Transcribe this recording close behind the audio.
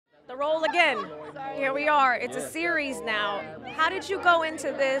The role again. Here we are. It's a series now. How did you go into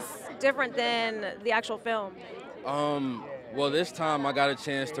this different than the actual film? Well, this time I got a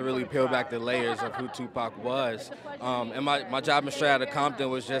chance to really peel back the layers of who Tupac was. And my job in Straight Outta Compton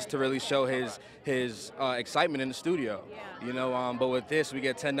was just to really show his excitement in the studio. You know, but with this, we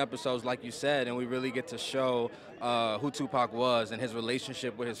get 10 episodes, like you said, and we really get to show who Tupac was and his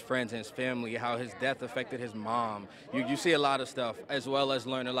relationship with his friends and his family, how his death affected his mom. You see a lot of stuff, as well as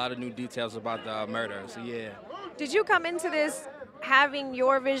learn a lot of new details about the murder. So, yeah. Did you come into this having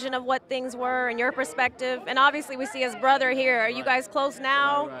your vision of what things were and your perspective? And obviously we see his brother here. Are you guys close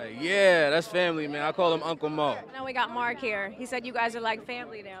now? Right. Yeah, that's family, man. I call him Uncle Mo. Now we got Marcc here. He said you guys are like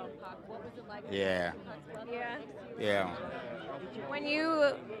family now. What was it like? Yeah. Yeah. Yeah. When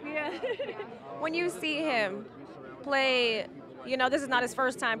you when you see him play, you know, this is not his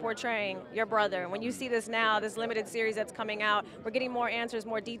first time portraying your brother. When you see this now, this limited series that's coming out, we're getting more answers,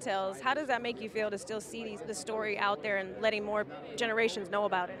 more details. How does that make you feel to still see the story out there and letting more generations know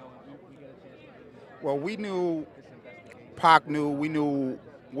about it? Well, we knew, Pac knew, we knew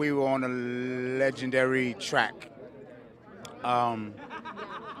we were on a legendary track.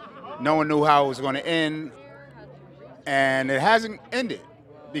 No one knew how it was going to end, and it hasn't ended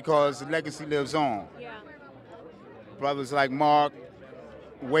because the legacy lives on. Yeah. Brothers like Marcc,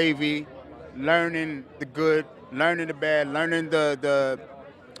 Wavyy, learning the good, learning the bad, learning the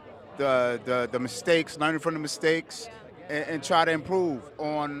mistakes, learning from the mistakes, and try to improve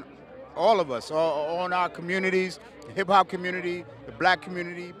on all of us, on our communities, the hip hop community, the black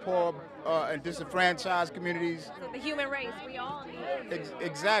community, poor and disenfranchised communities. The human race, we all need.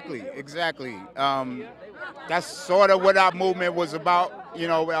 Exactly. That's sort of what our movement was about. You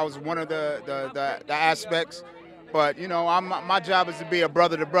know, that was one of the aspects. But, you know, my job is to be a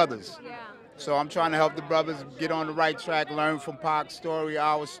brother to brothers. Yeah. So I'm trying to help the brothers get on the right track, learn from Pac's story,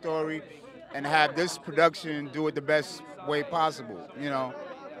 our story, and have this production do it the best way possible, you know.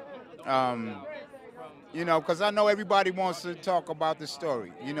 You know, because I know everybody wants to talk about the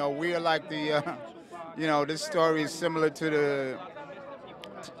story. You know, we are like the, you know, this story is similar to the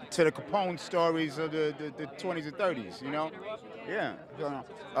Capone stories of the 20s and 30s, you know. Yeah,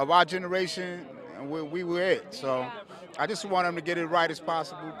 of our generation. We were it, so I just want them to get it right as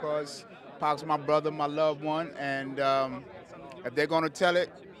possible because Pac's my brother, my loved one, and if they're gonna tell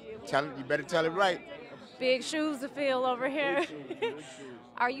it, you better tell it right. Big shoes to fill over here.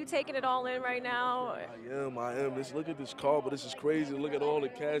 Are you taking it all in right now? I am. Look at this car, but this is crazy. Look at all the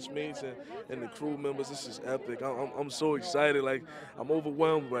castmates and the crew members. This is epic. I'm so excited. Like, I'm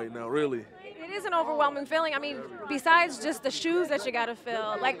overwhelmed right now, really. It is an overwhelming feeling. I mean, besides just the shoes that you got to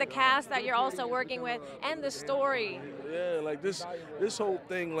fill, like the cast that you're also working with, and the story. Yeah, like this whole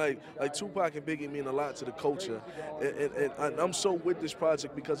thing, like Tupac and Biggie mean a lot to the culture, and I'm so with this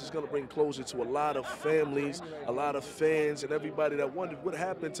project because it's gonna bring closure to a lot of families, a lot of fans, and everybody that wondered what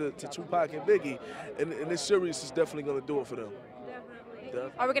happened to Tupac and Biggie, and this series is definitely gonna do it for them.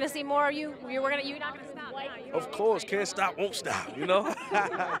 Definitely. Are we gonna see more of you? You're not gonna stop. Of course, can't stop, won't stop. You know.